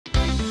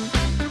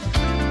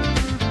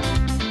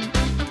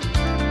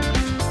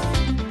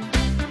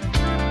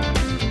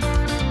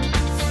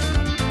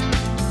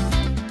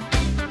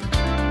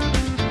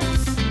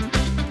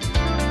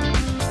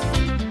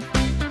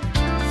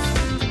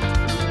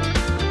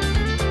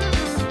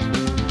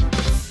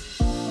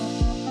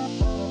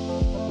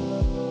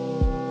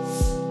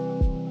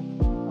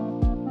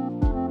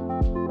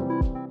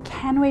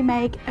Can we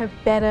make a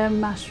better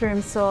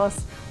mushroom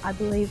sauce? I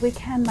believe we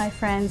can, my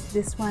friends.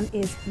 This one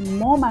is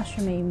more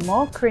mushroomy,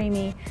 more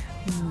creamy,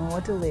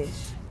 more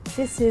delish.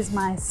 This is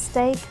my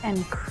steak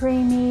and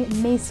creamy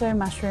miso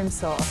mushroom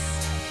sauce.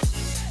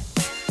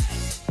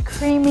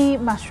 Creamy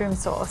mushroom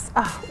sauce,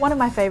 one of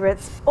my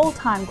favorites,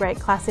 all-time great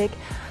classic,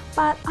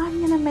 but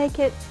I'm gonna make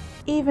it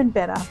even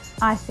better,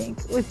 I think,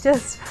 with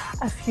just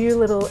a few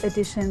little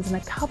additions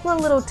and a couple of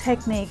little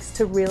techniques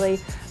to really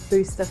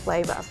boost the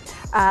flavor.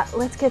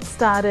 Let's get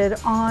started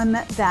on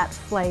that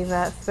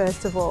flavor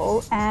first of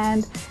all.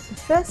 And the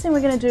first thing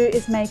we're going to do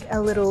is make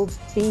a little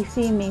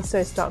beefy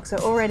miso stock. So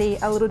already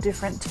a little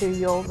different to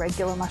your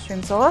regular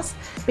mushroom sauce.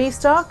 Beef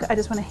stock, I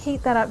just want to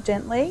heat that up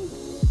gently.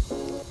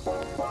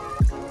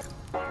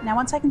 Now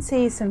once I can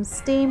see some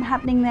steam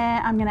happening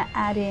there, I'm going to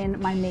add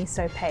in my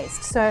miso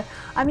paste. So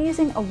I'm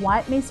using a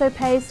white miso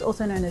paste,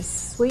 also known as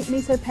sweet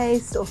miso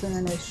paste, also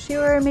known as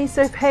shiro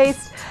miso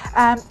paste.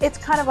 It's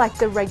kind of like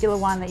the regular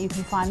one that you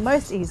can find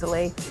most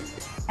easily.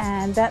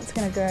 And that's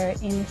going to go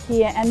in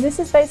here. And this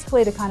is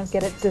basically to kind of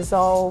get it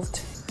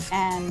dissolved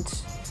and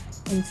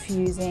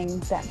infusing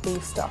that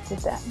beef stock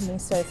with that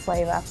miso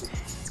flavor.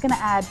 It's going to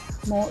add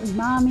more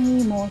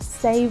umami, more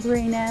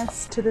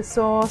savoriness to the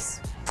sauce.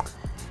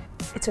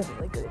 It's a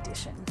really good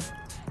addition.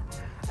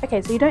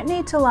 Okay, so you don't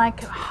need to like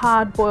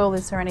hard boil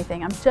this or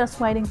anything. I'm just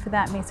waiting for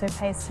that miso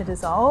paste to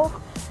dissolve,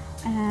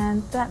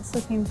 and that's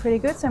looking pretty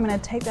good. So I'm going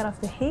to take that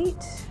off the heat.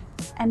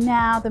 And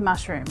now the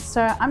mushrooms.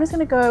 So I'm just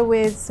going to go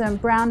with some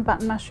brown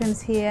button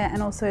mushrooms here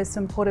and also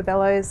some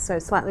portobellos, so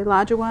slightly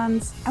larger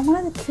ones. And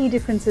one of the key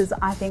differences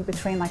I think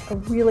between like a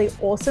really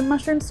awesome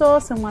mushroom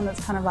sauce and one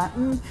that's kind of like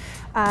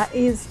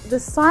is the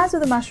size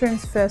of the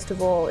mushrooms first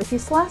of all. If you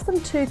slice them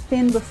too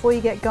thin before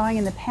you get going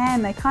in the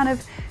pan, they kind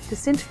of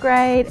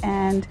disintegrate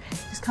and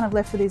just kind of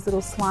left with these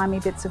little slimy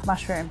bits of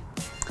mushroom.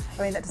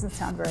 I mean, that doesn't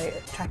sound very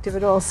attractive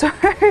at all. So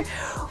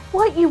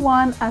what you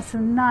want are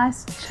some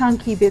nice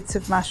chunky bits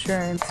of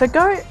mushroom. So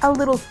go a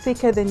little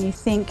thicker than you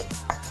think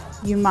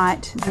you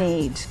might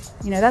need.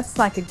 You know, that's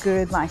like a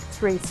good like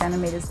 3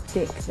 centimeters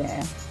thick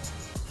there.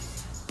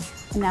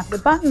 And now for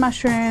the button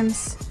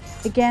mushrooms,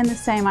 again, the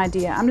same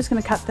idea. I'm just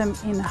going to cut them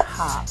in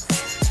half.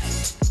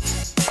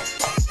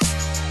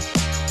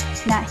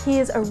 Now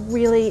here's a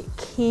really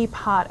key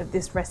part of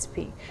this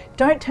recipe.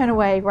 Don't turn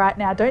away right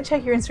now. Don't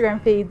check your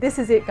Instagram feed. This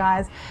is it,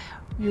 guys.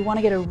 You want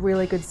to get a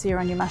really good sear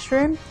on your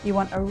mushroom. You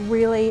want a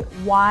really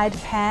wide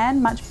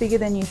pan, much bigger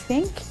than you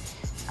think.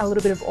 A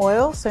little bit of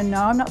oil. So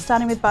no, I'm not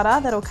starting with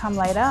butter. That'll come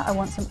later. I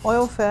want some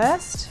oil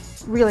first.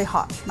 Really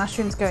hot.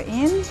 Mushrooms go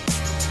in.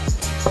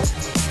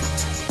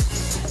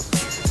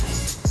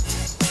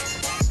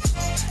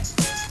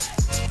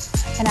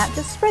 And now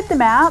just spread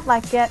them out,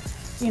 like get,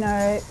 you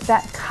know,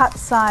 that cut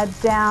side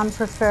down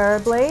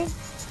preferably.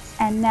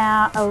 And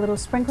now a little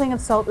sprinkling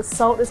of salt. The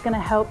salt is going to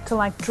help to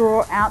like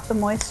draw out the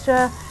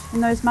moisture in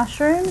those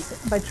mushrooms.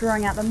 By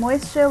drawing out the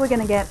moisture, we're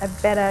going to get a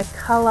better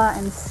color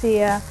and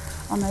sear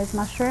on those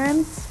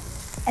mushrooms.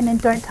 And then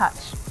don't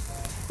touch.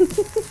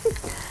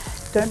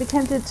 Don't be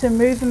tempted to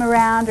move them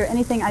around or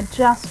anything. I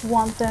just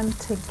want them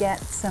to get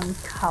some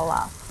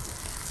color.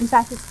 In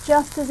fact, it's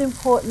just as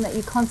important that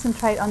you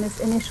concentrate on this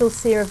initial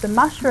sear of the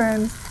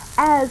mushrooms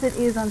as it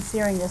is on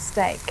searing your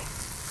steak.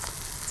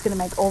 It's going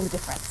to make all the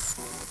difference.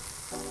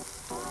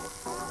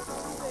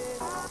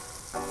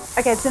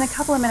 Okay, it's been a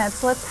couple of minutes,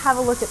 so let's have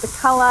a look at the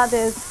color.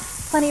 There's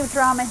plenty of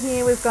drama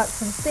here. We've got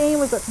some steam,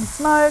 we've got some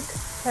smoke.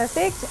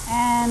 Perfect.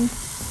 And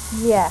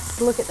yes,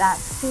 look at that.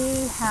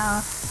 See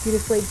how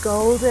beautifully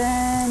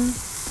golden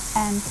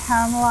and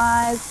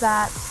caramelized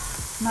that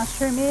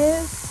mushroom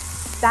is?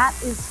 That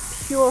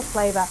is pure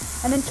flavor.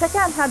 And then check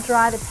out how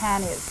dry the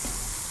pan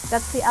is.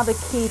 That's the other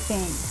key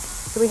thing.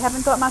 So we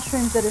haven't got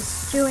mushrooms that are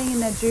stewing in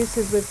their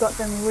juices, we've got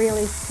them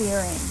really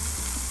searing.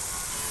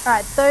 All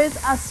right, those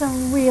are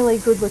some really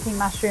good looking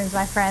mushrooms,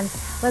 my friends.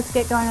 Let's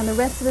get going on the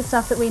rest of the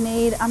stuff that we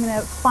need. I'm gonna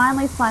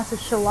finely slice a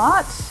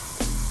shallot.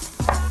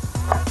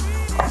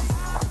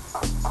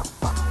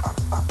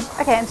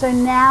 Okay, and so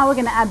now we're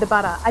gonna add the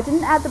butter. I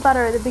didn't add the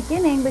butter at the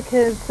beginning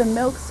because the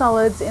milk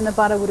solids in the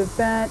butter would have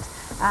burnt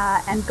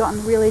and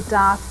gotten really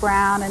dark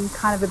brown and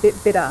kind of a bit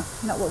bitter.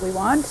 Not what we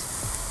want.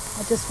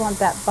 I just want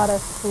that butter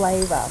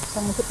flavor.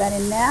 So I'm gonna put that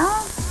in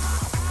now.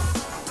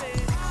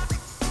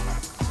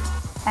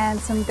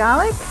 And some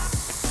garlic.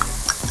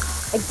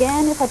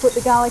 Again, if I put the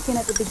garlic in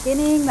at the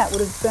beginning, that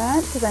would have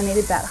burnt because I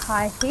needed that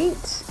high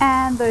heat.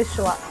 And those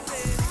shallots.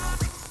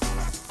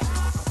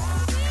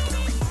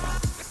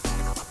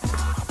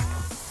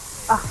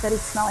 Oh, that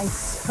is smelling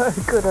so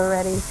good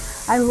already.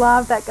 I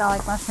love that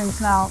garlic mushroom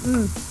smell.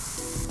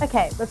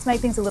 Okay, let's make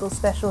things a little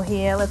special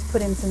here. Let's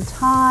put in some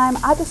thyme.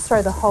 I just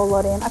throw the whole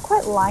lot in. I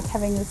quite like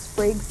having the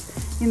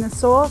sprigs in the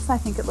sauce. I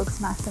think it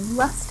looks nice and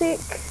rustic.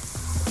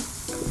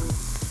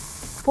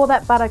 Before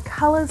that butter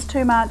colors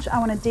too much, I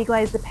want to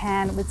deglaze the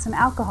pan with some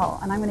alcohol,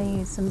 and I'm going to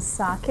use some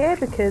sake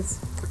because,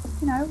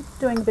 you know,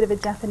 doing a bit of a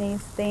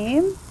Japanese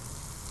theme.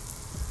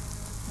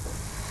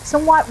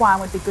 Some white wine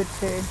would be good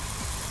too.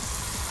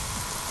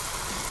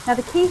 Now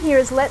the key here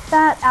is let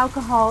that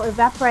alcohol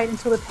evaporate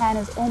until the pan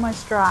is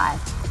almost dry.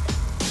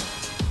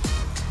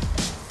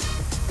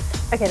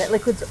 Okay, that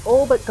liquid's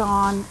all but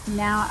gone.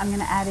 Now I'm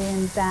gonna add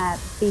in that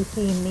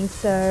beefy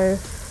miso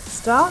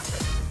stock.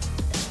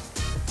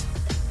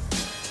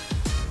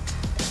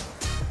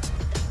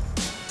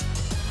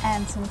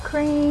 And some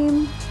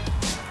cream.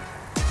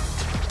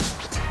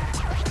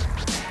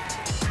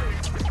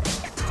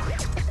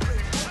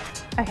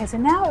 Okay, so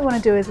now what we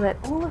want to do is let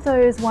all of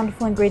those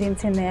wonderful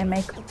ingredients in there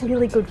make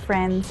really good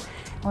friends,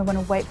 and we want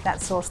to wait for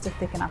that sauce to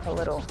thicken up a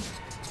little.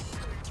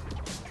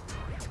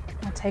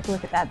 Now take a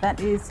look at that.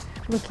 That is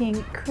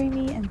looking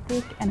creamy and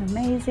thick and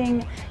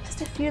amazing.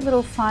 Just a few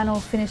little final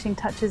finishing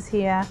touches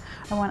here.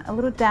 I want a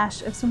little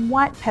dash of some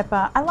white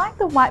pepper. I like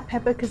the white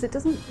pepper because it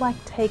doesn't like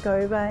take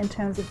over in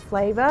terms of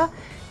flavor.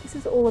 This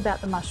is all about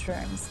the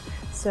mushrooms.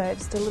 So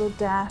just a little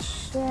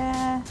dash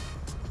there.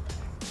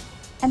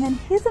 And then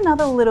here's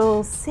another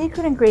little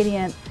secret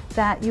ingredient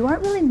that you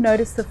won't really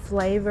notice the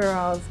flavor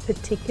of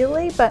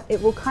particularly, but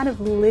it will kind of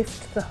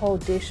lift the whole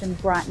dish and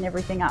brighten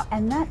everything up.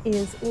 And that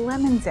is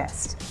lemon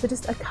zest. So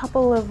just a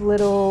couple of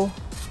little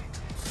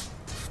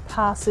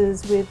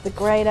passes with the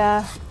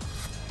grater.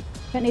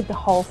 You don't need the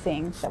whole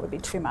thing, that would be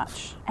too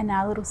much. And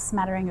now a little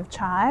smattering of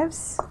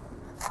chives.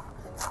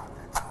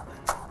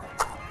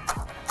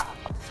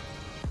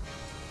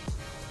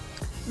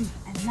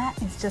 And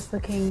that is just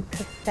looking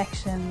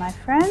perfection, my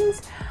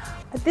friends.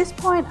 At this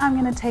point, I'm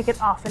going to take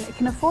it off, and it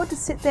can afford to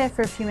sit there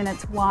for a few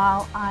minutes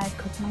while I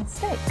cook my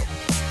steak.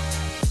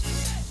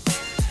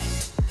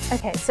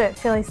 Okay, so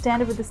fairly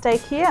standard with the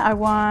steak here. I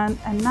want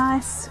a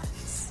nice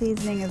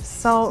seasoning of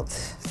salt,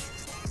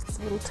 just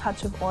a little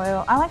touch of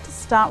oil. I like to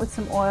start with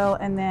some oil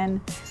and then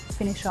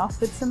finish off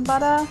with some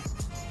butter.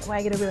 That way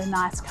I get a really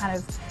nice kind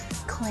of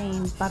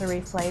clean, buttery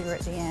flavor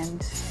at the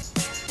end.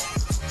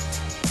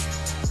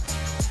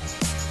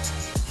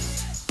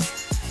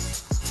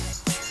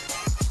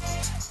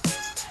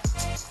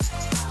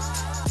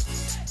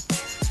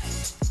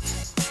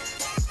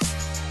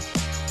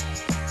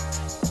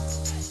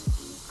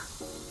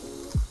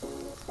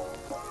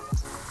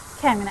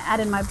 Okay, I'm going to add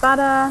in my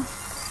butter.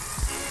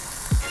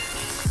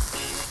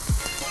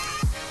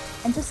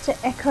 And just to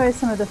echo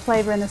some of the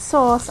flavor in the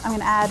sauce, I'm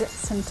going to add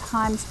some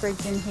thyme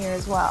sprigs in here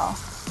as well.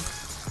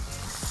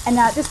 And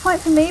now at this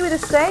point for me with a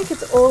steak,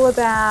 it's all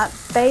about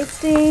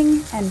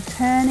basting and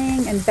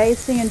turning and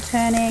basting and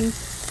turning.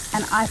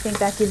 And I think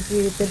that gives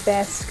you the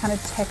best kind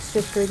of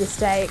texture through the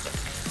steak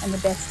and the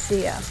best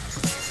sear.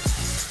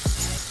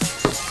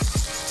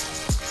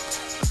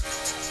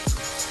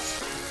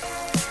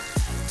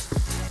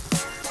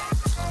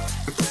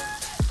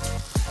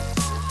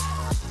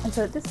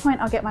 So at this point,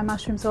 I'll get my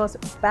mushroom sauce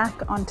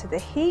back onto the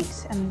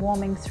heat and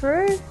warming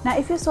through. Now,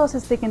 if your sauce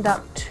has thickened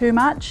up too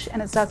much and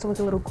it starts to look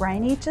a little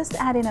grainy, just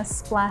add in a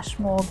splash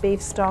more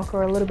beef stock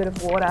or a little bit of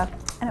water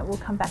and it will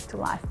come back to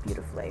life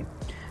beautifully.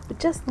 But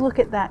just look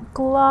at that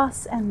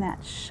gloss and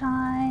that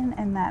shine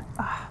and that,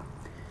 oh,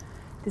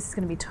 this is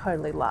gonna be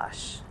totally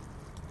lush.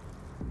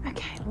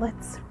 Okay,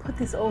 let's put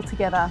this all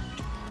together.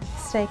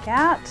 Steak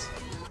out,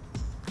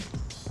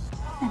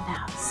 and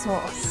now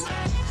sauce.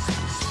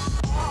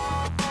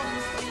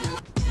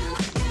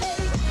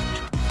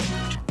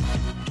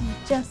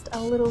 Just a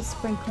little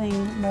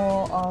sprinkling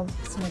more of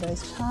some of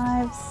those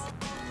chives.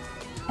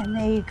 And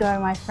there you go,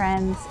 my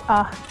friends.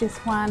 Oh, this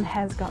one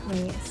has got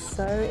me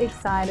so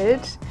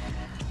excited.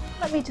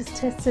 Let me just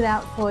test it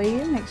out for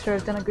you, make sure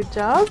I've done a good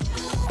job.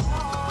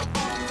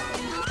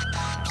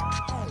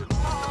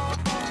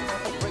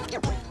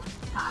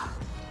 Oh,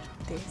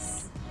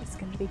 this is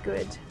going to be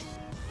good.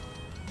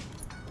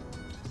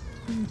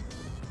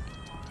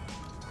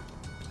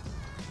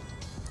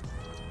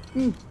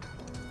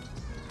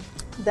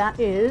 That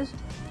is,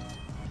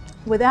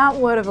 without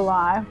word of a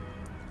lie,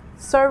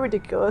 so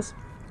ridiculous.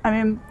 I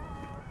mean,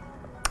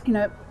 you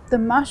know, the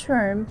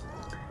mushroom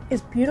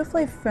is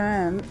beautifully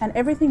firm and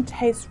everything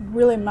tastes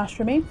really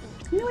mushroomy.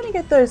 You know when you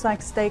get those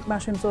like steak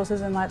mushroom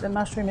sauces and like the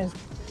mushroom is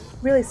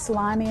really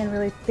slimy and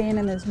really thin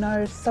and there's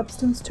no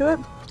substance to it?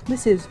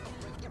 This is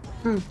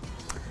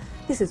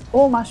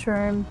all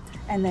mushroom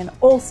and then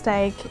all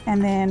steak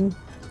and then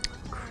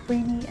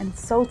creamy and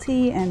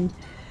salty and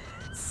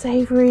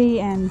savory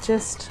and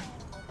just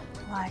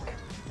like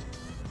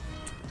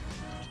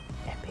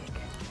epic.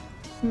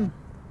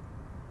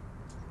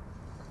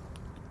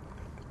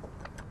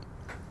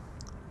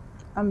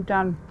 I'm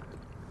done.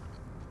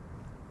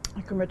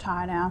 I can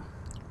retire now.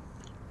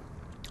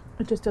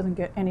 It just doesn't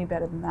get any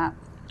better than that.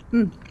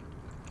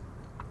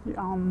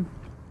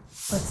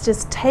 Let's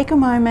just take a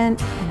moment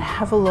and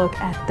have a look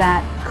at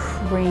that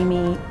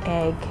creamy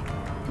egg.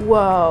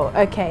 Whoa,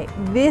 okay,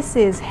 this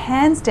is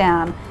hands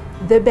down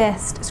the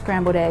best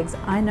scrambled eggs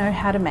I know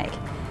how to make.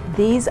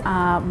 These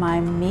are my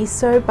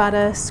miso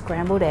butter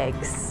scrambled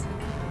eggs.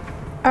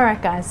 All right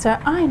guys, so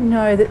I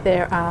know that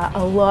there are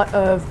a lot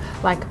of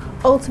like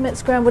ultimate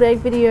scrambled egg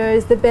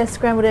videos, the best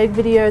scrambled egg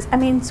videos. I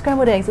mean,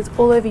 scrambled eggs, it's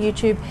all over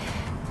YouTube.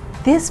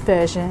 This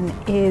version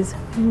is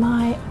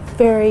my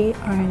very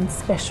own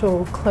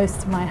special, close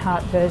to my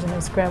heart version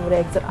of scrambled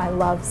eggs that I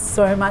love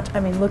so much.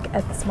 I mean, look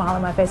at the smile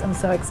on my face. I'm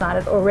so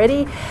excited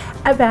already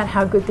about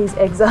how good these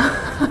eggs are.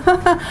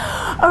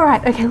 All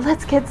right, okay,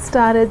 let's get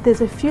started.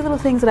 There's a few little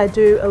things that I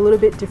do a little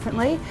bit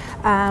differently,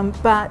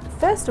 but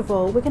first of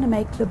all, we're gonna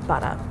make the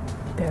butter.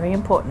 Very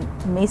important.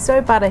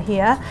 Miso butter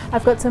here.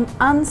 I've got some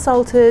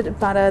unsalted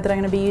butter that I'm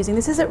gonna be using.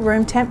 This is at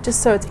room temp,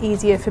 just so it's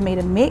easier for me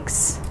to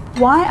mix.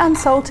 Why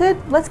unsalted?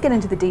 Let's get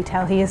into the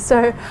detail here.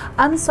 So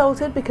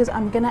unsalted because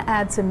I'm gonna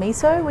add some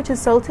miso, which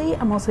is salty.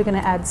 I'm also gonna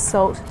add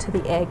salt to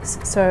the eggs.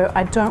 So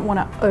I don't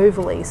wanna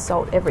overly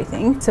salt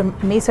everything. Some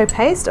miso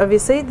paste,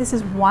 obviously. This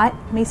is white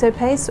miso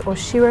paste or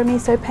shiro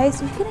miso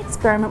paste. You can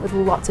experiment with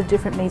lots of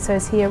different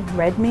misos here.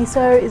 Red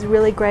miso is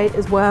really great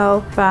as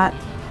well, but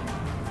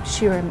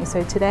shiro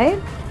miso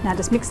today. Now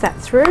just mix that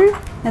through.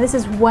 Now this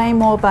is way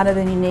more butter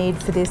than you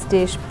need for this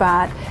dish,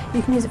 but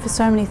you can use it for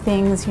so many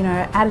things, you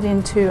know, add it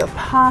into a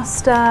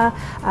pasta,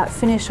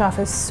 finish off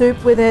a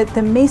soup with it.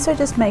 The miso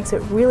just makes it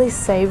really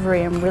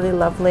savory and really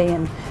lovely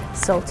and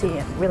salty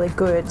and really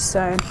good.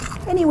 So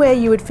anywhere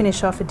you would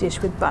finish off a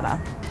dish with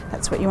butter,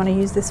 that's what you want to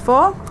use this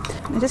for.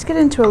 And just get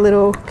into a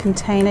little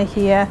container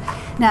here.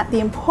 Now the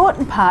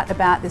important part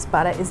about this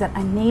butter is that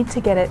I need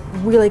to get it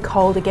really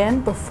cold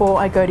again before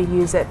I go to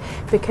use it,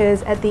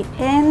 because at the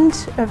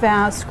end of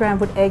our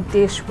scrambled egg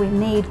dish we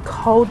need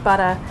cold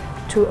butter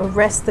to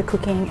arrest the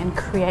cooking and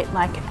create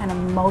like an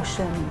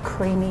emulsion,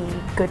 creamy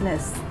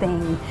goodness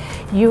thing.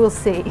 You will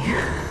see.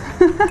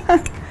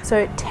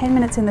 So 10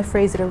 minutes in the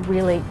freezer to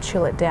really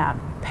chill it down.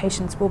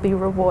 Patience will be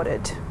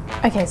rewarded.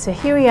 Okay, so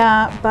here we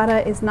are, butter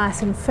is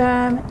nice and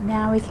firm.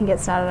 Now we can get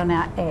started on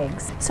our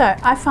eggs. So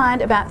I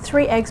find about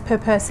 3 eggs per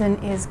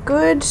person is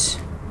good.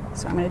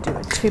 So I'm gonna do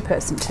a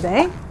 2-person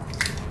today.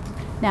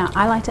 Now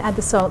I like to add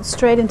the salt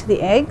straight into the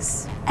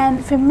eggs.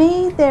 And for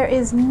me, there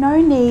is no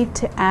need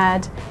to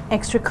add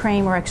extra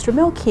cream or extra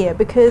milk here,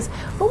 because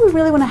what we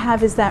really want to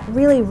have is that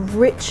really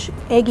rich,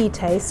 eggy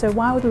taste. So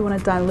why would we want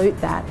to dilute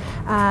that?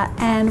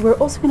 And we're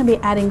also going to be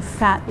adding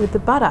fat with the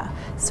butter.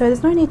 So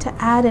there's no need to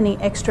add any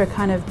extra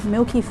kind of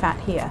milky fat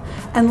here,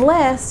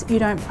 unless you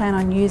don't plan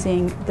on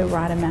using the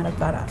right amount of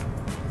butter,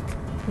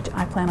 which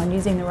I plan on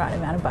using the right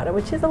amount of butter,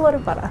 which is a lot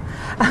of butter.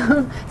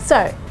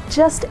 So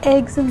just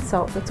eggs and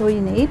salt, that's all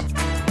you need.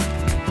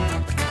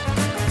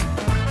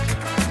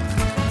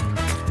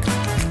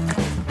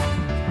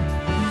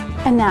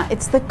 And now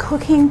it's the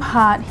cooking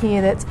part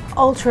here that's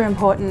ultra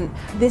important.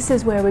 This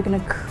is where we're going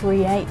to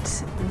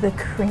create the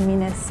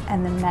creaminess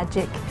and the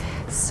magic.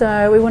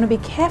 So we want to be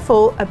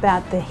careful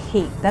about the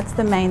heat. That's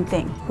the main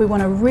thing. We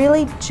want a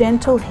really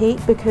gentle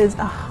heat, because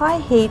a high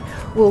heat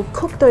will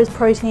cook those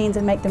proteins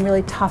and make them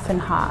really tough and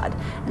hard.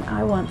 And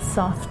I want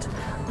soft,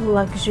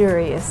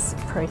 luxurious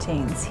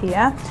proteins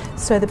here.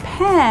 So the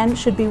pan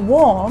should be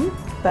warm,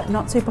 but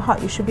not super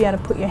hot. You should be able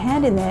to put your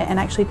hand in there and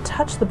actually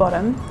touch the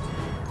bottom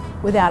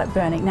without it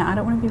burning. Now I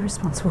don't want to be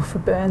responsible for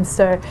burns,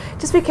 so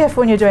just be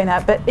careful when you're doing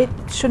that, but it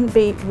shouldn't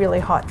be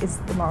really hot is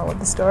the moral of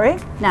the story.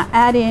 Now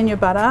add in your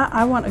butter.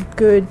 I want a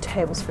good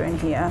tablespoon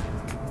here,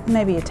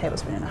 maybe a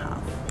tablespoon and a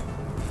half.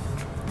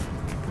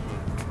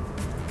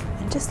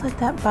 And just let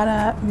that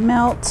butter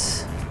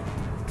melt.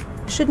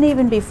 Shouldn't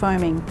even be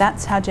foaming.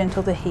 That's how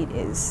gentle the heat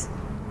is.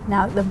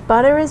 Now that the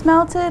butter is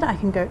melted, I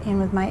can go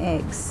in with my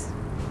eggs.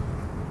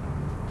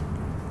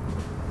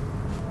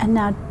 And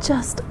now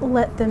just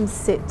let them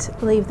sit,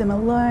 leave them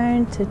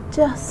alone to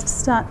just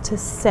start to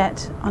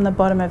set on the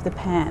bottom of the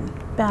pan,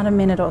 about a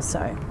minute or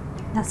so.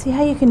 Now see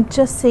how you can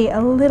just see a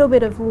little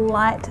bit of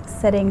light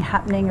setting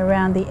happening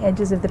around the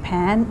edges of the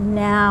pan?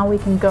 Now we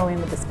can go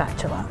in with the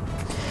spatula.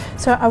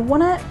 So I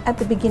want to, at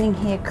the beginning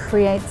here,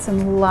 create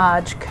some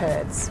large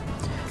curds.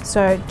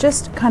 So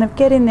just kind of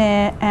get in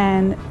there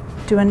and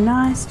do a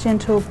nice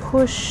gentle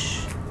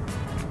push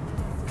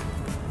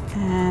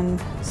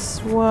and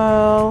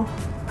swirl.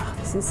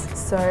 This is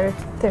so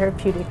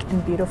therapeutic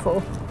and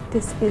beautiful.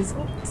 This is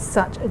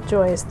such a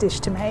joyous dish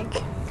to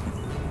make.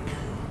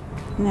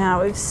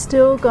 Now we've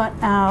still got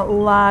our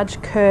large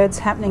curds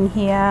happening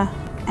here,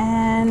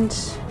 and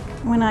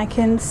when I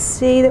can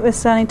see that we're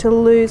starting to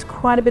lose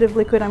quite a bit of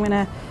liquid, I'm going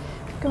to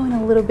go in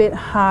a little bit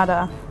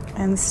harder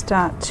and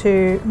start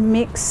to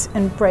mix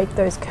and break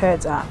those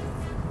curds up.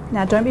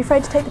 Now don't be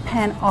afraid to take the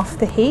pan off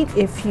the heat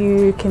if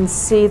you can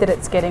see that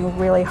it's getting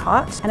really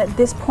hot. And at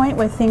this point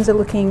where things are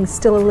looking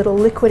still a little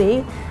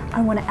liquidy, I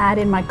want to add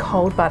in my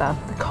cold butter.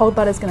 The cold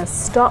butter is going to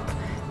stop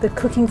the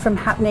cooking from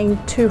happening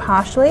too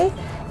harshly,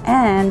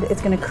 and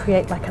it's going to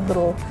create like a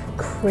little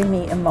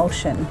creamy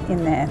emulsion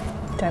in there.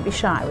 Don't be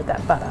shy with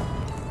that butter.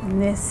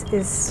 And this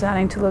is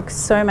starting to look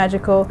so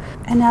magical.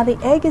 And now the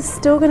egg is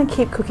still going to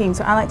keep cooking,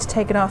 so I like to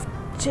take it off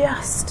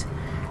just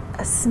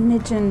a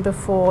smidgen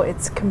before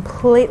it's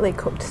completely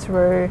cooked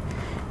through,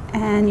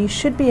 and you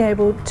should be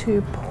able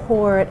to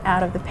pour it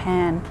out of the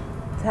pan.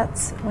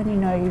 That's when you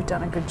know you've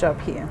done a good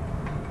job here.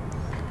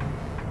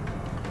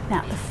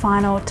 Now the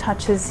final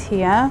touches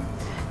here,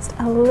 just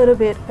a little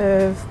bit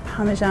of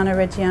Parmigiano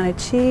Reggiano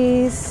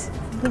cheese.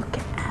 Look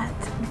at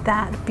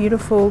that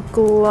beautiful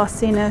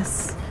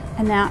glossiness.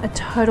 And now a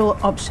total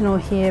optional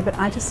here, but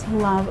I just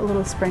love a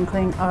little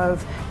sprinkling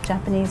of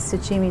Japanese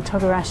sashimi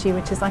togarashi,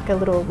 which is like a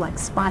little like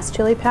spiced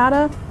chili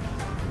powder.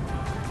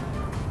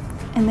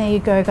 And there you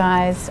go,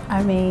 guys.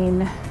 I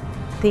mean,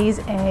 these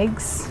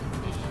eggs,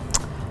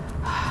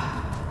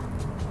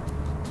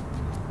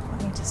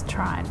 let me just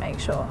try and make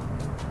sure.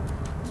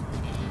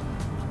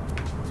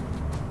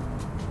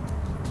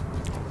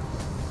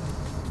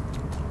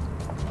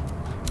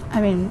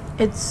 I mean,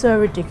 it's so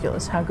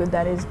ridiculous how good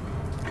that is.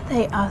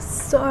 They are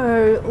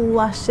so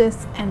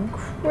luscious and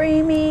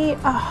creamy.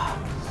 Oh,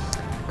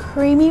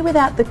 creamy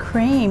without the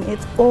cream.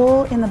 It's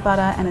all in the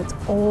butter and it's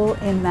all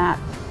in that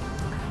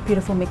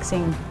beautiful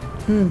mixing.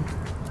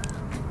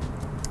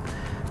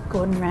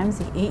 Gordon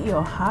Ramsay, eat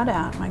your heart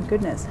out, my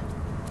goodness.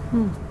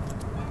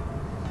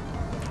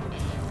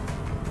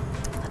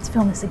 Let's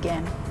film this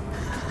again.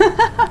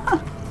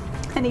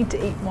 I need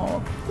to eat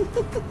more.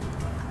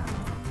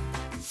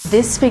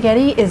 This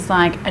spaghetti is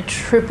like a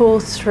triple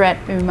threat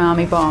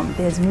umami bomb.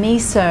 There's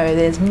miso,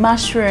 there's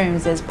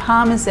mushrooms, there's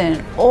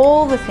parmesan,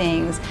 all the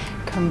things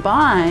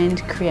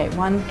combined create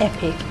one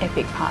epic,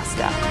 epic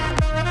pasta.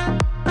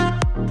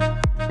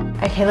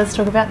 Okay, let's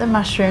talk about the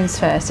mushrooms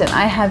first. And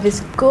I have this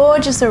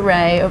gorgeous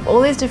array of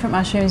all these different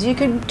mushrooms. You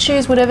could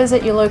choose whatever's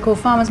at your local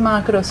farmer's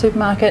market or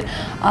supermarket.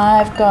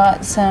 I've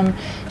got some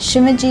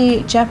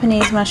shimeji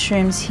Japanese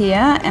mushrooms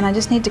here, and I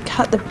just need to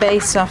cut the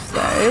base off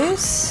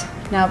those.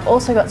 Now I've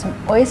also got some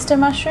oyster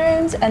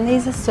mushrooms, and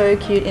these are so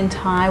cute. In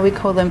Thai we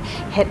call them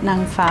het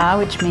nang pha,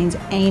 which means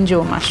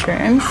angel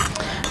mushroom.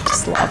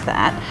 Just love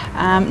that.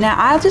 Now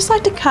I just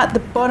like to cut the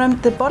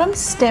bottom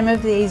stem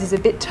of these is a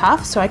bit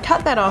tough, so I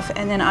cut that off,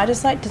 and then I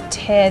just like to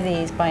tear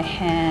these by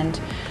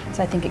hand.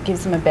 So I think it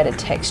gives them a better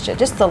texture,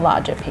 just the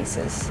larger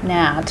pieces.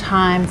 Now,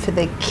 time for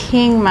the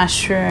king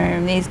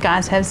mushroom. These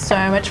guys have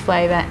so much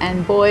flavor,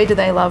 and boy do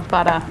they love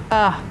butter.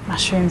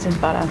 Mushrooms and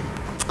butter.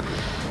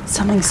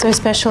 Something so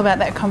special about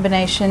that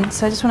combination.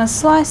 So I just want to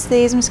slice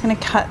these. I'm just going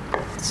to cut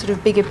sort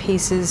of bigger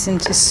pieces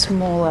into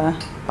smaller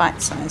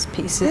bite-sized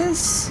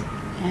pieces.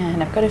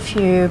 And I've got a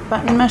few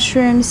button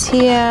mushrooms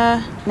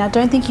here. Now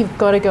don't think you've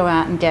got to go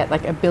out and get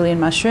like a billion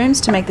mushrooms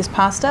to make this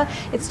pasta.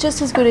 It's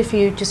just as good if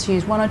you just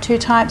use one or two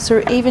types, or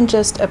even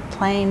just a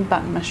plain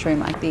button mushroom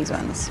like these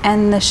ones.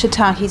 And the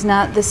shiitakes.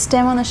 Now the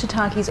stem on the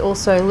shiitake is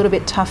also a little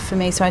bit tough for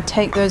me, so I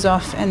take those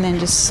off and then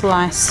just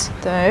slice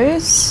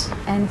those.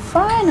 And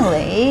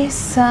finally,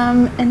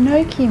 some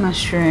enoki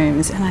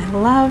mushrooms. And I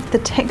love the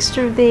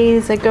texture of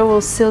these. They go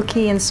all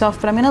silky and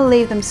soft, but I'm going to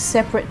leave them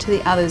separate to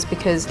the others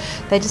because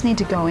they just need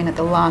to go in at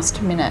the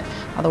last minute,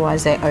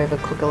 otherwise they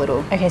overcook a little.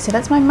 Okay, so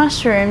that's my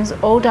mushrooms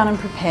all done and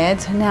prepared.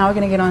 So now we're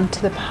going to get on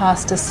to the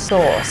pasta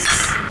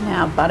sauce.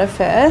 Now butter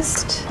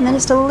first, and then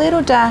just a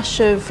little dash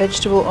of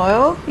vegetable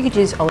oil. You could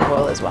use olive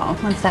oil as well.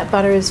 Once that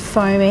butter is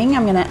foaming,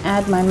 I'm going to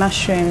add my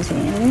mushrooms in,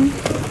 and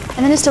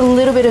then just a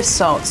little bit of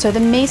salt. So the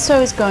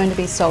miso is going to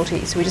be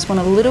salty, so we just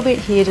want a little bit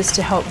here just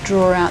to help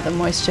draw out the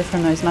moisture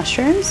from those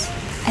mushrooms.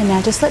 And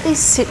now just let these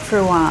sit for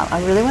a while. I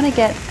really want to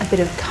get a bit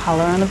of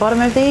colour on the bottom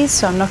of these,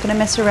 so I'm not going to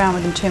mess around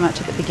with them too much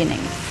at the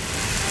beginning.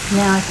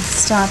 Now I can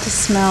start to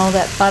smell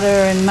that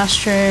butter and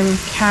mushroom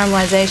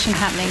caramelization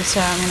happening, so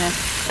I'm going to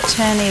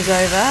turn these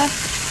over.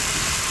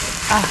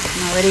 And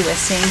already we're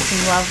seeing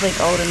some lovely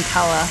golden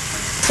colour.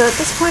 So at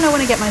this point I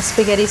want to get my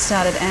spaghetti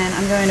started, and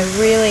I'm going to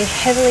really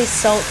heavily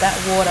salt that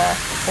water.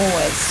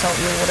 Always salt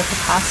your water for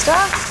pasta.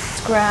 Let's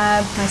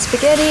grab my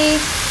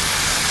spaghetti.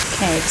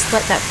 Okay, just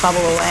let that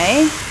bubble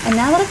away. And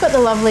now that I've got the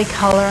lovely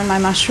colour on my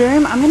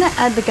mushroom, I'm going to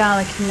add the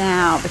garlic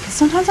now, because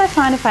sometimes I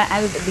find if I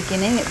add it at the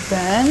beginning, it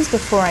burns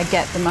before I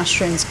get the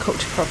mushrooms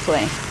cooked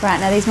properly. Right,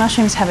 now these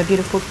mushrooms have a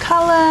beautiful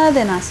colour,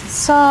 they're nice and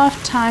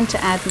soft. Time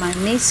to add my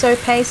miso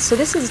paste. So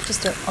this is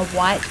just a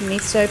white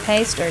miso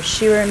paste, or a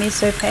shiro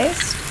miso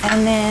paste.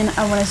 And then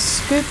I want to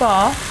scoop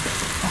off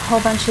a whole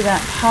bunch of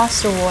that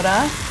pasta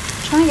water.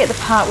 Try and get the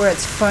part where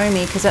it's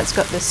foamy, because that's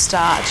got the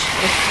starch.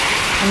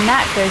 And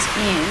that goes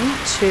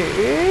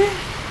into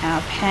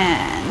our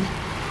pan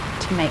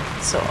to make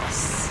the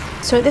sauce.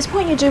 So at this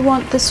point you do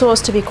want the sauce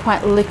to be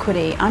quite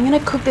liquidy. I'm going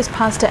to cook this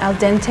pasta al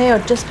dente,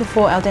 or just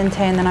before al dente,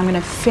 and then I'm going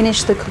to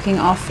finish the cooking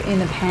off in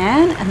the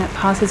pan, and that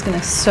pasta is going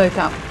to soak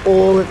up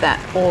all of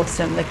that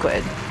awesome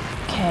liquid.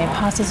 Okay,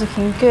 pasta's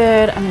looking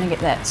good. I'm going to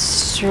get that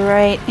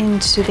straight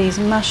into these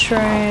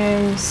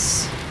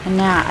mushrooms. And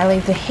now I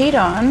leave the heat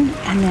on,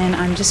 and then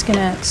I'm just going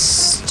to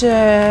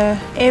stir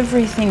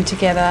everything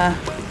together.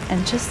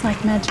 And just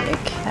like magic,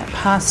 that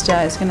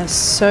pasta is going to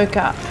soak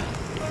up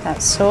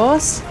that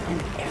sauce,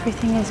 and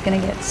everything is going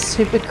to get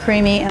super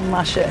creamy and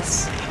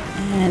luscious.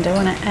 And I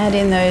want to add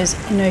in those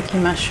enoki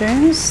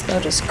mushrooms.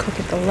 They'll just cook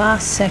at the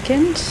last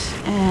second.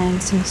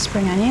 And some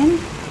spring onion.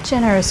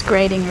 Generous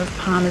grating of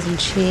Parmesan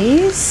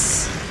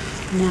cheese.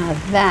 Now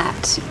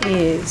that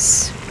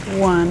is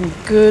one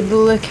good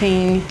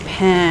looking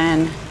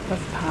pan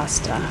of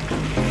pasta.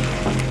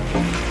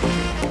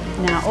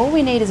 Now all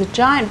we need is a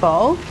giant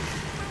bowl.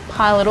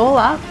 Pile it all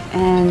up,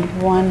 and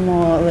one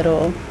more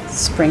little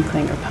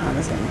sprinkling of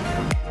Parmesan.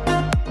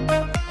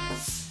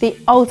 the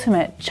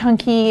ultimate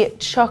chunky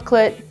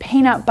chocolate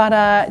peanut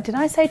butter, did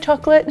I say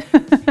chocolate?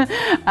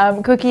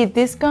 Cookie.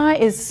 This guy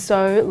is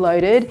so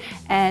loaded,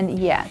 and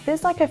yeah,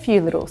 there's like a few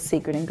little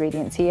secret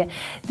ingredients here.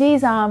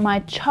 These are my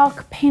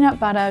Choc peanut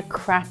butter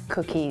crack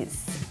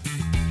cookies.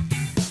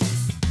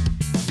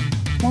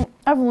 Well,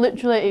 I've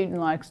literally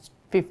eaten like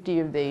 50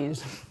 of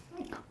these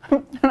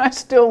and I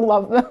still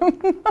love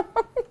them.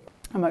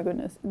 Oh my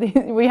goodness,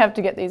 we have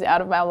to get these out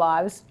of our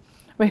lives.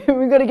 We've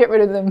got to get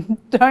rid of them.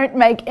 Don't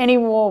make any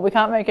more. We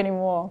can't make any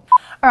more.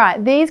 All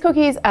right, these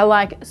cookies are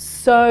like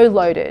so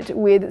loaded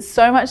with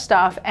so much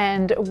stuff,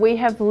 and we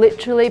have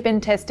literally been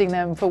testing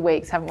them for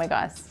weeks, haven't we,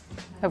 guys?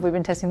 Have we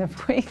been testing them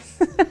for weeks?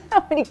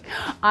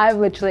 I've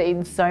literally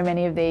eaten so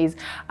many of these.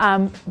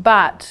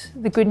 But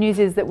the good news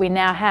is that we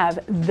now have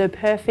the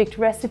perfect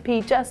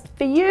recipe just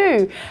for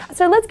you.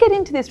 So let's get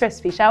into this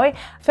recipe, shall we?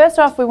 First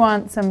off, we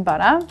want some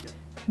butter.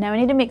 Now we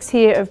need a mix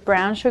here of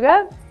brown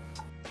sugar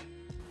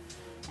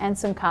and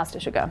some caster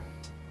sugar.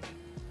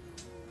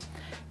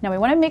 Now we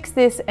want to mix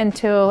this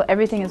until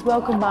everything is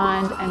well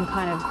combined and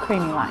kind of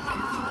creamy like.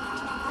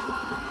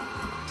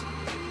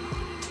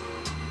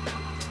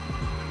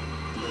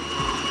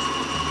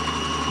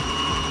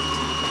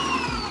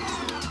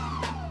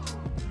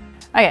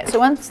 Okay, so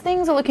once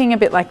things are looking a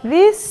bit like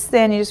this,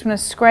 then you just want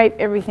to scrape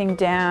everything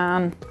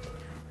down.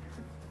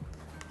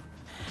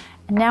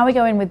 And now we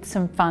go in with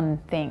some fun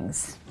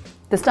things.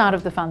 The start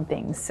of the fun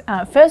things.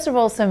 First of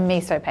all, some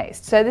miso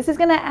paste. So this is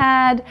going to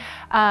add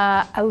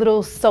a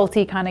little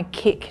salty kind of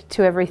kick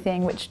to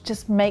everything, which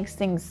just makes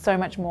things so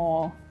much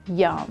more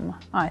yum,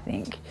 I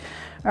think.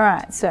 All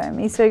right, so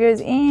miso goes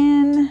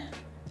in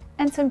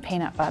and some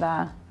peanut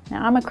butter.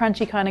 Now I'm a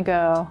crunchy kind of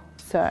girl,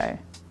 so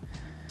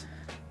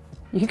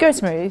you could go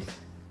smooth.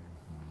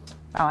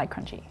 I like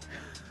crunchy.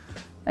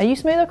 Are you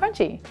smooth or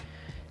crunchy?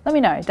 Let me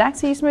know.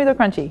 Dax, are you smooth or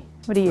crunchy?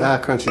 What are you?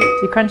 Crunchy.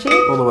 You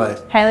crunchy? All the way.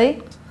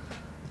 Haley?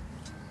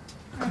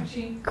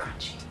 Crunchy.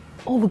 Crunchy.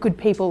 All the good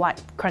people like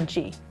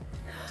crunchy.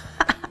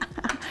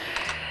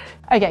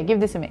 Okay, give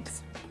this a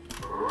mix.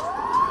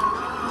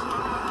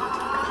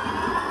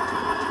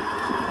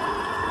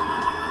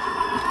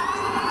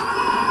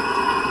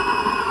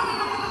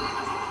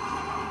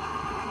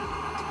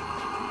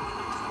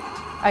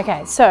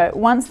 Okay, so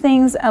once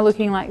things are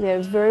looking like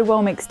they're very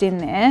well mixed in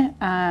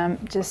there,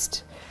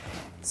 just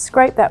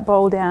scrape that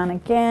bowl down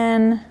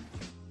again.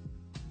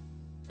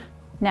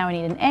 Now we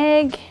need an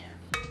egg.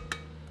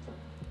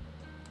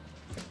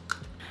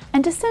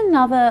 And just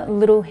another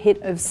little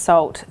hit of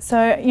salt.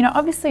 So, you know,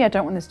 obviously I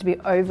don't want this to be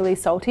overly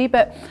salty,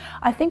 but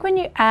I think when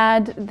you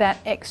add that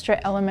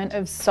extra element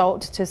of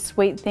salt to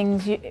sweet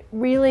things, it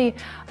really,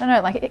 I don't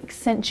know, like it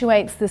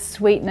accentuates the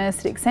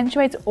sweetness, it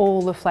accentuates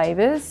all the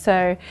flavors.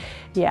 So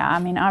yeah, I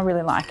mean, I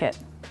really like it.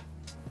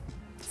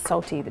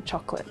 Salty, the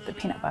chocolate, the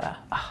peanut butter,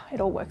 oh,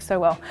 it all works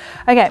so well.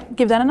 Okay,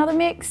 give that another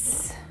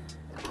mix.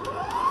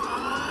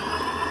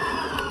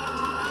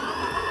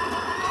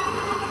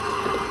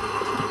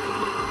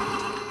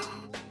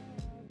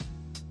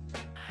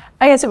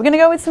 Okay, so we're going to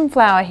go with some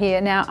flour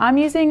here. Now I'm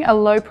using a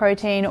low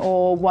protein,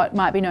 or what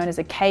might be known as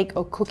a cake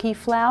or cookie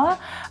flour,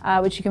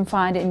 which you can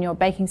find in your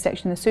baking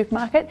section in the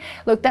supermarket.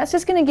 Look, that's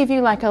just going to give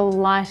you like a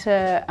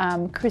lighter,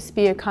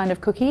 crispier kind of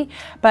cookie.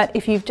 But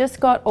if you've just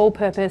got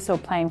all-purpose or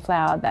plain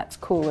flour, that's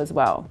cool as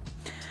well.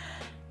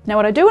 Now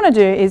what I do want to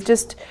do is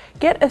just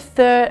get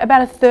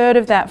about a third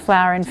of that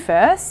flour in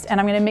first, and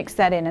I'm going to mix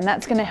that in, and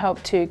that's going to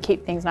help to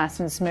keep things nice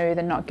and smooth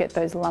and not get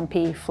those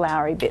lumpy,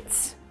 floury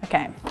bits.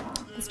 Okay,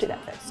 let's do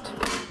that first.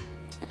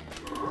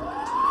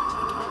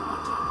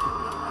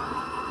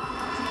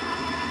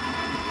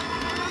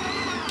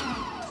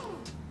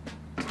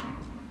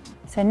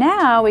 So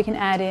now we can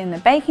add in the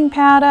baking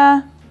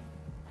powder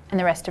and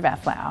the rest of our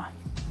flour.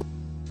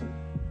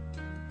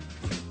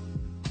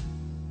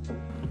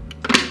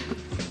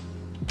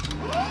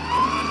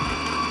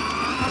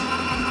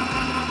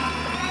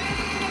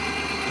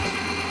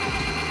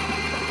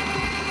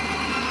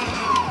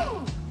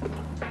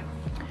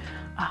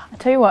 I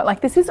tell you what,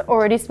 like this is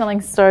already smelling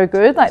so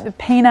good, like the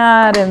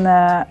peanut and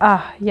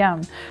the,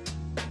 yum.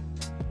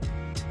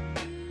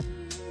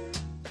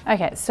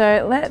 Okay,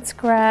 so let's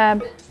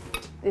grab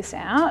this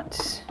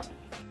out.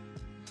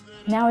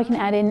 Now we can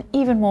add in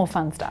even more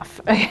fun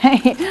stuff,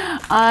 okay?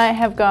 I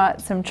have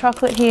got some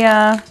chocolate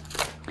here,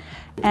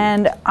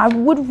 and I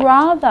would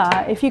rather,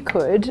 if you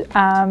could,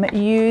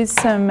 use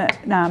some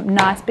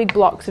nice big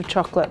blocks of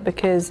chocolate,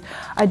 because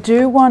I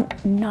do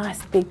want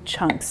nice big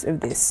chunks of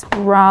this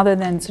rather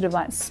than sort of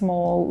like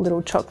small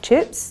little choc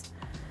chips.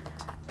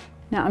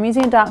 Now I'm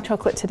using a dark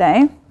chocolate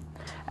today,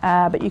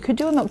 but you could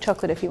do a milk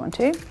chocolate if you want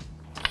to.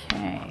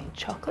 Okay,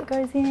 chocolate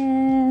goes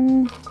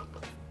in.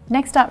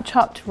 Next up,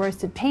 chopped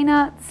roasted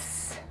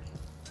peanuts,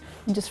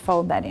 and just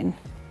fold that in.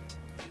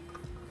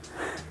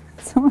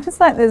 It's almost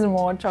like there's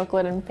more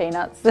chocolate and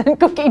peanuts than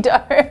cookie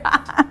dough.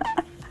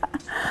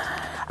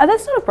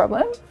 That's not a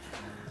problem.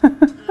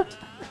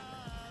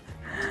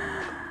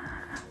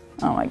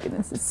 Oh my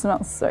goodness, it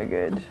smells so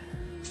good.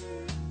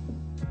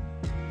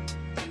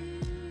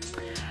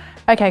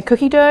 Okay,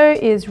 cookie dough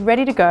is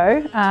ready to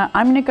go.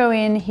 I'm gonna go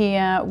in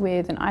here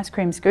with an ice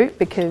cream scoop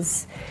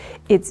because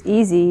it's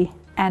easy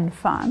and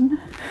fun.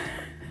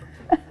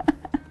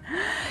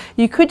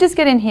 You could just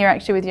get in here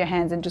actually with your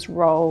hands and just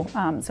roll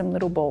some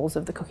little balls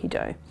of the cookie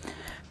dough.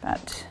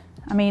 But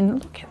I mean,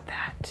 look at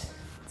that.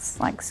 It's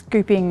like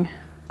scooping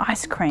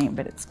ice cream,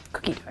 but it's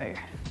cookie dough.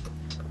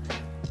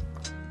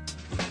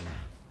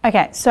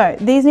 Okay, so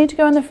these need to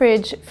go in the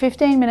fridge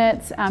 15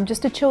 minutes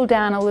just to chill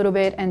down a little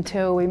bit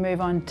until we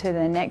move on to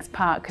the next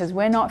part, because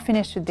we're not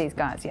finished with these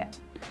guys yet.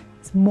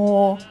 There's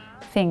more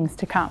things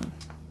to come.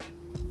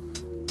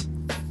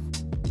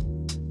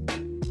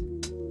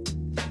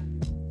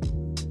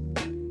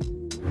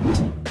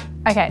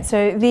 Okay,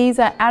 so these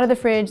are out of the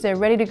fridge, they're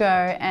ready to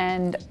go,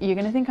 and you're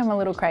gonna think I'm a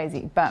little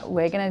crazy, but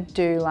we're gonna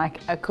do like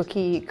a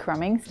cookie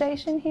crumbing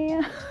station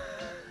here.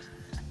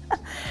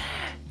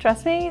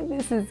 Trust me,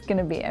 this is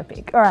gonna be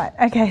epic. All right,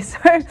 okay, so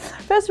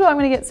first of all, I'm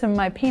gonna get some of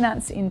my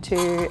peanuts into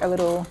a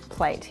little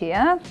plate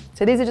here.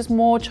 So these are just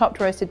more chopped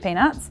roasted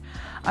peanuts.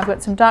 I've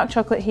got some dark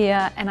chocolate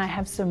here, and I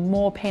have some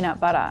more peanut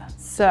butter.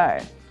 So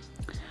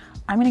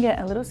I'm gonna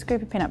get a little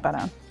scoop of peanut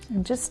butter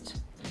and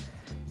just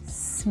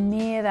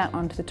smear that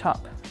onto the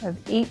top of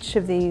each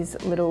of these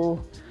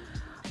little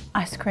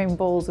ice cream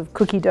balls of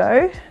cookie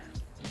dough.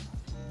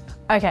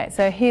 Okay,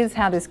 so here's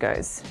how this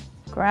goes.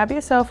 Grab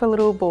yourself a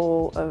little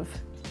ball of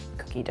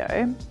cookie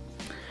dough,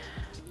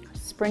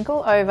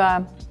 sprinkle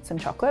over some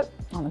chocolate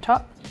on the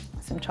top,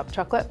 some chopped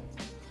chocolate.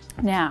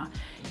 Now,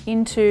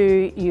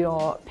 into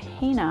your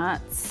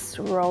peanuts,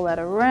 roll that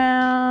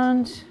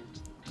around.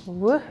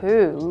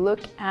 Woohoo,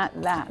 look at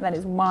that. That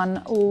is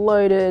one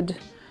loaded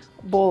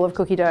ball of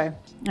cookie dough.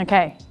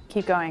 Okay,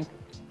 keep going.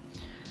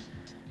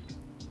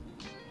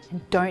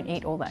 And don't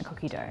eat all that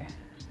cookie dough,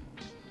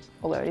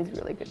 although it is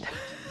really good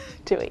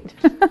to eat.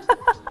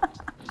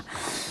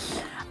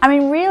 I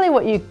mean, really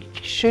what you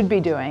should be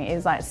doing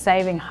is like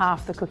saving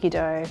half the cookie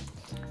dough,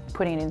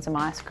 putting it in some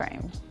ice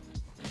cream.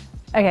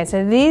 Okay,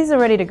 so these are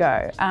ready to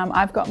go.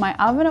 I've got my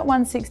oven at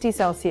 160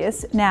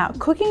 Celsius. Now,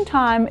 cooking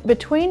time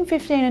between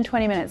 15 and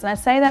 20 minutes. And I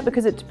say that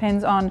because it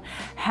depends on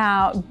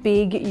how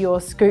big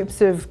your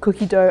scoops of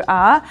cookie dough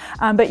are.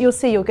 But you'll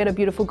see, you'll get a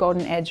beautiful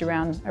golden edge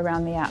around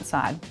the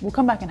outside. We'll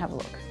come back and have a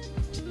look.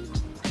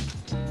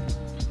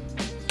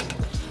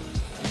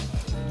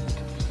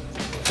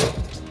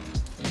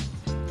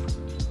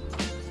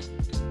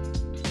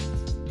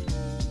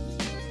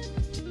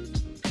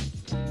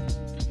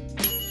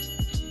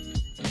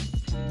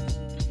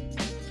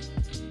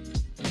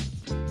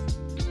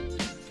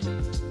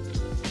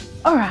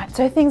 All right,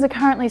 so things are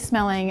currently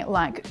smelling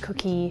like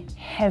cookie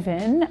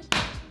heaven.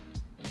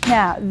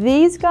 Now,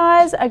 these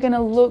guys are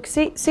gonna look,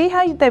 see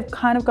how they've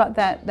kind of got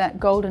that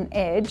golden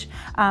edge,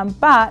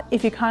 but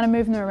if you kind of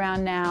move them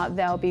around now,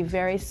 they'll be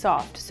very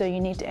soft. So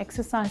you need to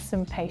exercise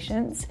some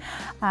patience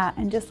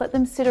and just let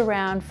them sit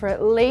around for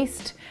at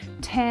least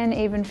 10,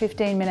 even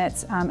 15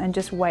 minutes and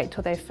just wait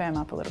till they firm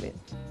up a little bit.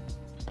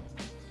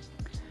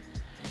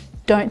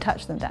 Don't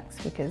touch them,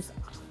 Dax, because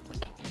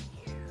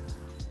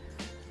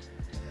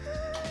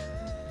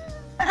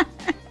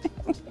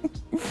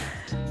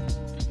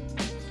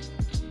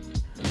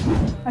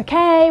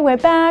okay, we're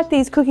back.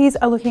 These cookies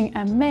are looking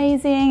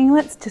amazing.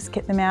 Let's just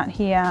get them out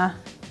here.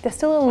 They're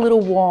still a little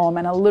warm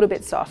and a little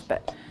bit soft,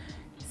 but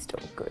still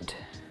good.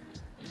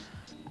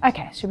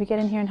 Okay, should we get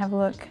in here and have a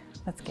look?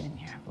 Let's get in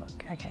here and have a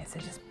look. Okay, so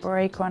just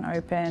break one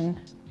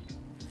open.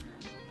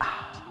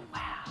 Oh,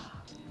 wow.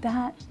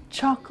 That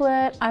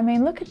chocolate, I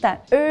mean, look at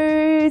that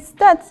ooze.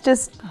 That's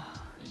just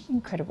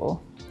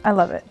incredible. I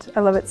love it. I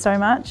love it so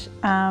much.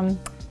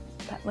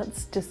 But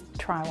let's just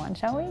try one,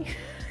 shall we?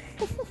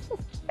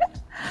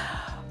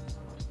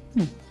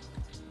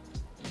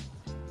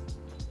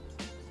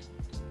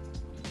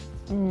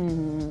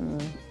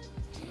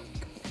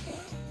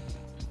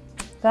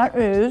 That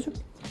is,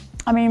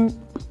 I mean,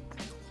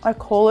 I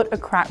call it a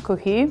crack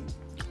cookie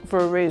for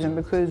a reason,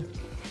 because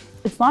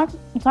it's like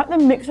the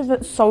mix of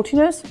its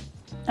saltiness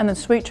and the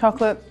sweet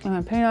chocolate and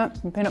the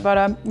peanut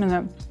butter,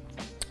 and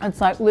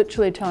it's like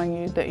literally telling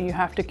you that you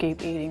have to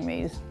keep eating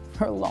these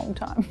for a long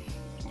time.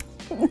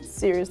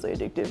 Seriously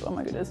addictive, oh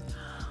my goodness.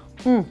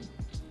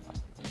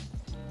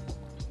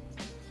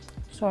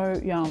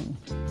 So yum.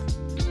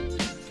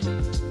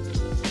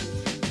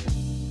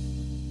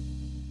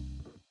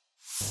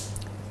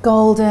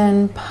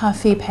 Golden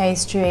puffy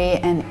pastry,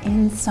 and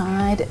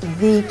inside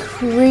the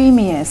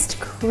creamiest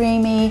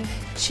creamy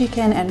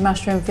chicken and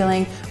mushroom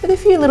filling with a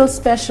few little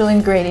special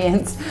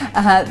ingredients.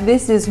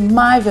 This is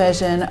my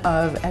version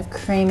of a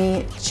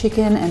creamy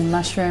chicken and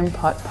mushroom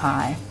pot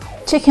pie.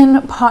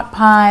 Chicken pot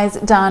pies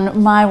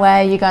done my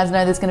way. You guys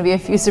know there's going to be a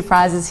few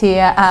surprises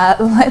here.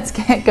 Let's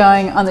get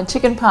going on the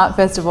chicken part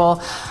first of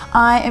all.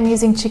 I am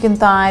using chicken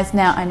thighs.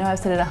 Now, I know I've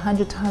said it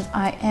 100 times,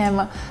 I am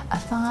a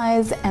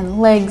thighs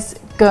and legs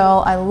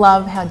girl. I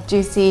love how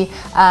juicy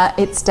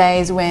it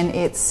stays when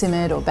it's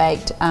simmered or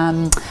baked.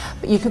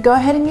 But you could go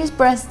ahead and use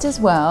breast as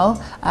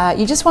well.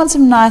 You just want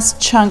some nice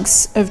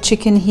chunks of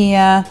chicken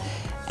here.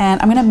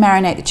 And I'm going to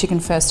marinate the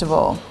chicken first of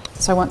all.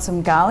 So I want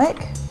some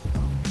garlic.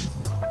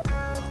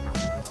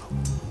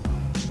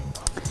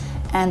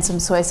 and some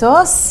soy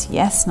sauce.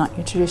 Yes, not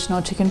your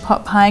traditional chicken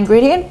pot pie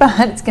ingredient,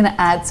 but it's gonna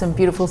add some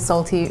beautiful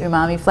salty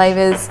umami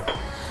flavors.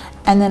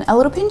 And then a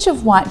little pinch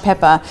of white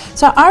pepper.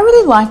 So I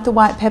really like the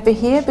white pepper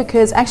here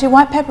because actually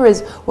white pepper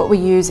is what we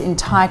use in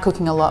Thai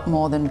cooking a lot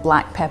more than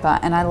black pepper.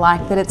 And I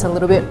like that it's a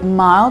little bit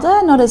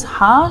milder, not as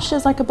harsh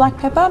as like a black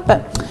pepper,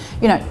 but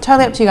you know,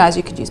 totally up to you guys,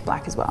 you could use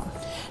black as well.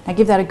 Now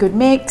give that a good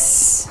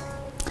mix.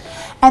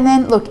 And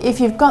then look, if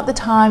you've got the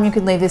time, you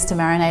could leave this to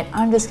marinate.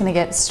 I'm just gonna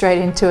get straight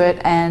into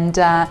it and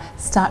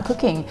start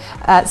cooking.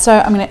 So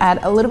I'm gonna add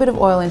a little bit of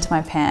oil into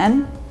my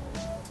pan.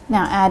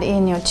 Now add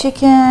in your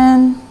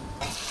chicken.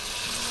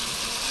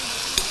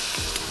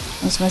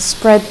 I'm just going to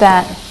spread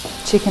that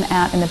chicken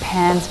out in the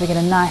pan so we get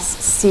a nice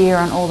sear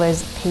on all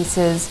those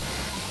pieces.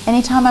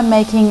 Anytime I'm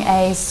making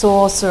a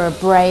sauce or a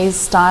braised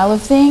style of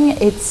thing,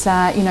 it's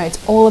you know, it's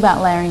all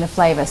about layering the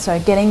flavor. So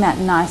getting that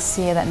nice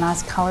sear, that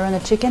nice color on the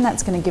chicken,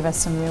 that's going to give us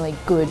some really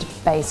good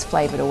base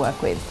flavor to work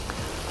with.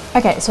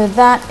 Okay, so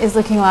that is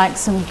looking like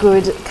some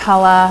good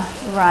color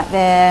right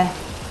there.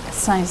 It's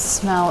starting to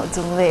smell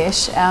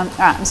delish. All right,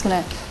 I'm just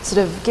going to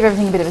sort of give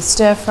everything a bit of a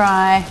stir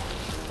fry.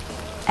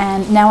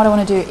 And now what I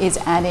want to do is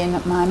add in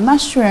my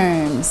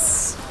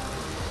mushrooms.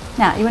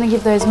 Now you want to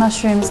give those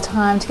mushrooms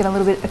time to get a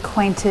little bit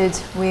acquainted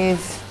with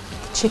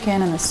the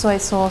chicken and the soy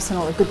sauce and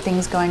all the good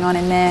things going on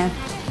in there.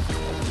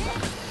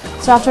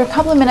 So after a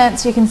couple of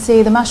minutes you can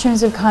see the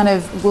mushrooms have kind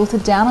of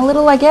wilted down a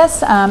little, I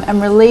guess,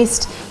 and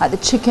released, like the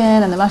chicken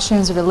and the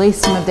mushrooms have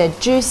released some of their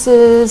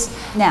juices.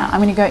 Now I'm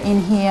going to go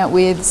in here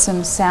with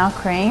some sour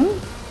cream.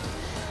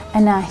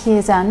 And now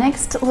here's our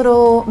next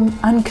little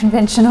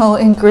unconventional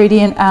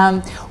ingredient,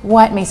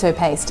 white miso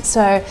paste.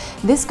 So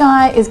this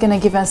guy is going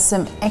to give us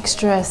some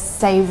extra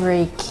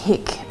savory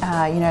kick,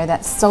 you know,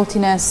 that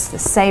saltiness, the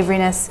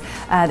savoriness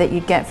that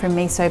you get from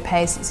miso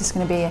paste. It's just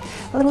going to be a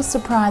little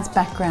surprise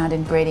background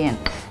ingredient.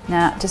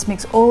 Now just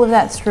mix all of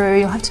that through.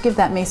 You'll have to give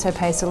that miso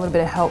paste a little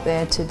bit of help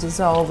there to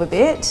dissolve a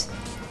bit.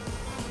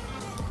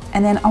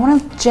 And then I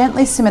want to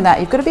gently simmer that.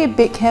 You've got to be a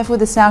bit careful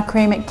with the sour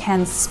cream. It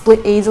can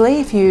split easily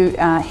if you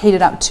heat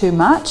it up too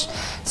much.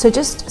 So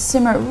just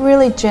simmer it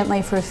really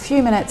gently for a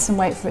few minutes and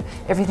wait for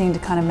everything to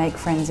kind of make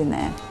friends in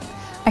there.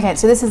 Okay,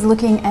 so this is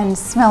looking and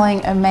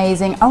smelling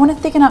amazing. I want to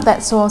thicken up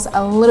that sauce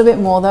a little bit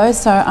more though.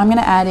 So I'm going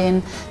to add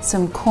in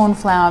some corn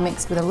flour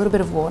mixed with a little bit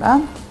of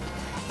water.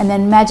 And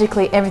then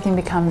magically everything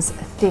becomes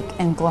thick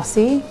and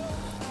glossy.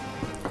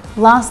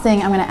 Last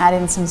thing, I'm going to add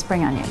in some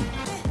spring onion.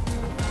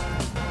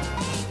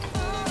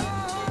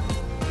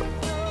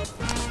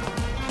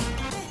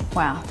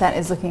 Wow, that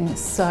is looking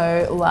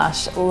so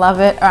lush. Love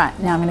it. All right,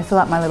 now I'm going to fill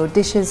up my little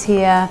dishes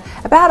here.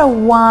 About a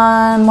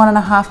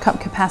 1.5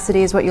 cup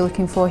capacity is what you're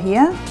looking for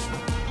here.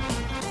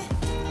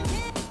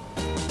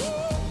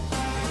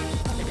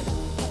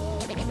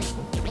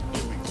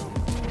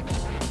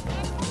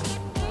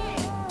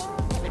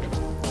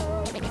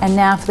 And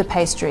now for the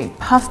pastry.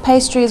 Puff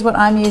pastry is what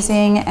I'm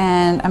using,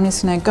 and I'm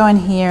just going to go in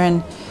here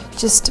and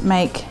just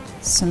make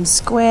some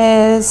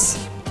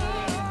squares.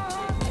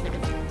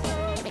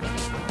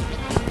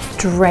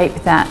 Drape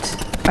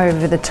that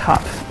over the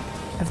top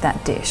of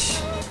that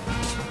dish.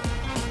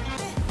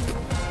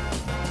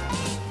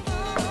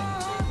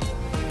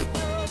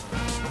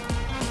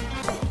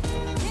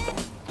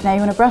 Now you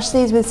want to brush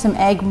these with some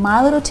egg.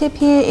 My little tip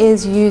here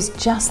is use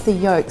just the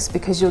yolks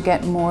because you'll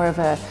get more of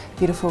a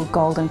beautiful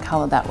golden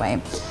color that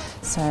way.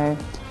 So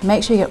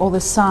make sure you get all the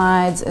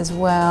sides as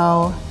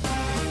well.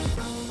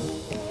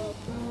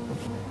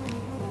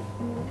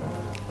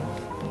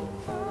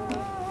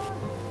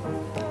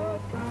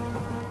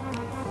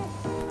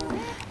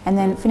 And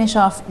then finish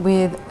off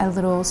with a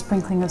little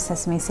sprinkling of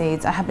sesame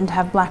seeds. I happen to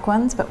have black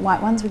ones, but white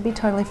ones would be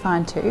totally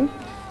fine too.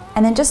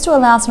 And then just to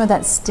allow some of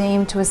that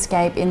steam to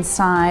escape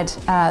inside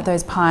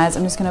those pies,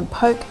 I'm just going to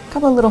poke a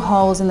couple of little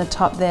holes in the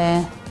top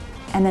there.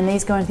 And then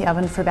these go into the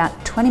oven for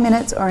about 20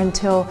 minutes or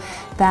until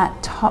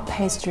that top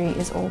pastry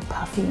is all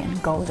puffy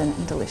and golden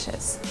and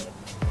delicious.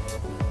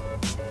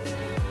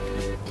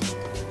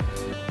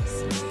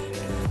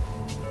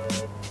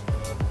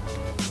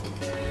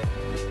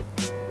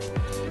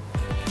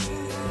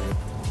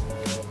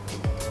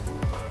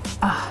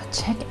 Oh,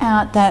 check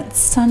out that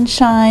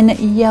sunshine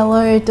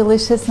yellow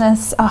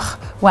deliciousness. Oh,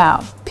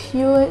 wow,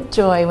 pure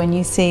joy when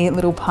you see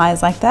little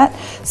pies like that.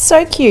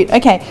 So cute.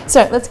 Okay,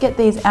 so let's get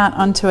these out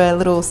onto a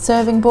little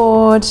serving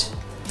board.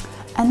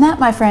 And that,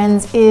 my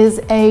friends, is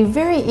a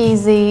very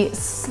easy,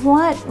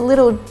 slight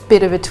little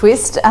bit of a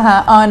twist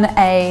on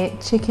a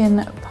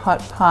chicken pot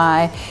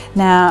pie.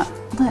 Now,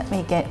 let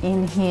me get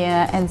in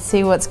here and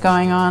see what's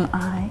going on.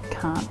 I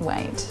can't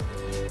wait.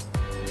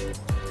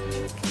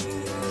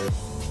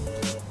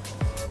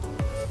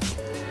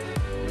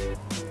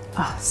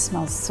 Oh, it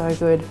smells so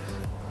good.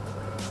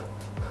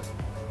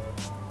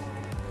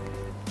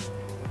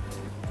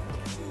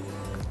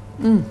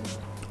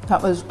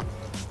 That was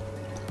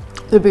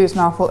the biggest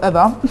mouthful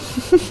ever.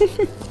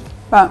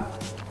 But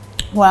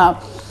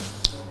wow,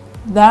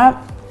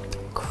 that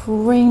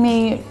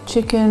creamy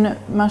chicken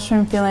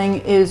mushroom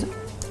filling is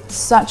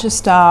such a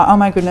star. Oh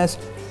my goodness.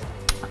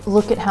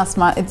 Look at how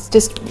smart, it's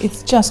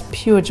just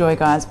pure joy,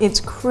 guys. It's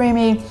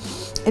creamy,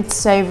 it's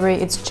savory,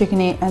 it's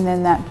chickeny, and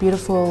then that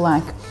beautiful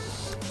like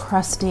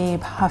crusty,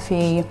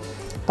 puffy,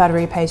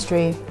 buttery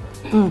pastry.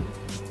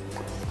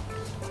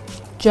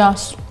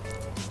 Just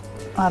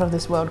out of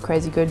this world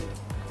crazy good.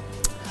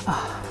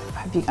 Oh, I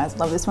hope you guys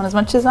love this one as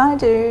much as I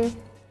do.